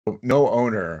No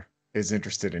owner is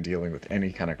interested in dealing with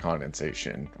any kind of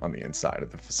condensation on the inside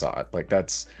of the facade. Like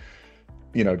that's,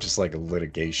 just like a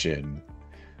litigation,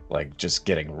 like just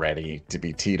getting ready to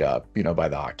be teed up, by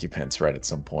the occupants right at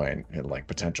some point, and like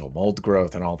potential mold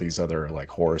growth and all these other like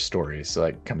horror stories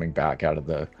like coming back out of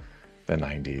the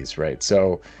 90s, right?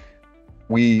 So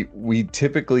we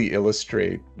typically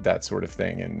illustrate that sort of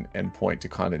thing and point to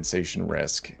condensation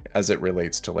risk as it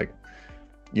relates to like,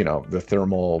 the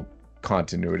thermal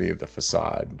continuity of the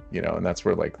facade, and that's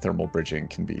where like thermal bridging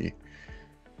can be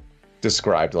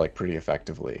described like pretty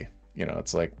effectively.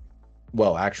 It's like,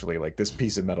 well, actually, like this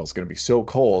piece of metal is going to be so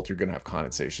cold, you're going to have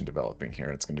condensation developing here.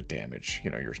 And it's going to damage,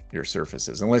 your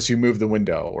surfaces unless you move the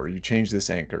window or you change this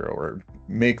anchor or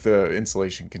make the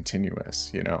insulation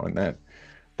continuous, and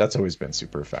that's always been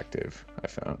super effective, I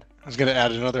found. I was going to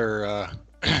add another.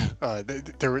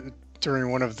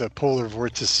 During one of the polar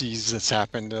vortices that's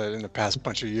happened in the past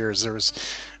bunch of years, there was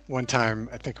one time,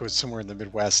 I think it was somewhere in the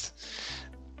Midwest,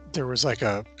 there was like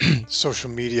a social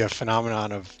media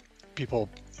phenomenon of people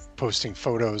posting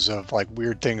photos of like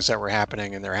weird things that were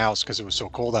happening in their house because it was so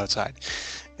cold outside.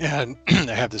 And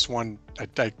I have this one,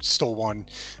 I stole one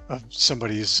of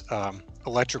somebody's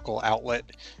electrical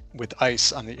outlet with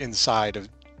ice on the inside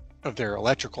of their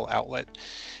electrical outlet.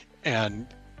 And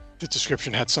the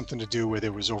description had something to do with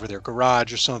it was over their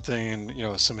garage or something,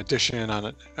 and some addition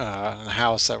on a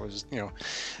house that was,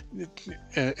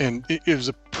 and it was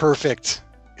a perfect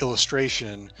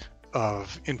illustration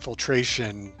of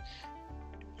infiltration,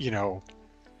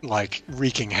 like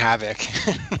wreaking havoc,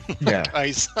 Yeah. like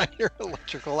ice on your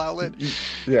electrical outlet.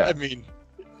 Yeah. I mean,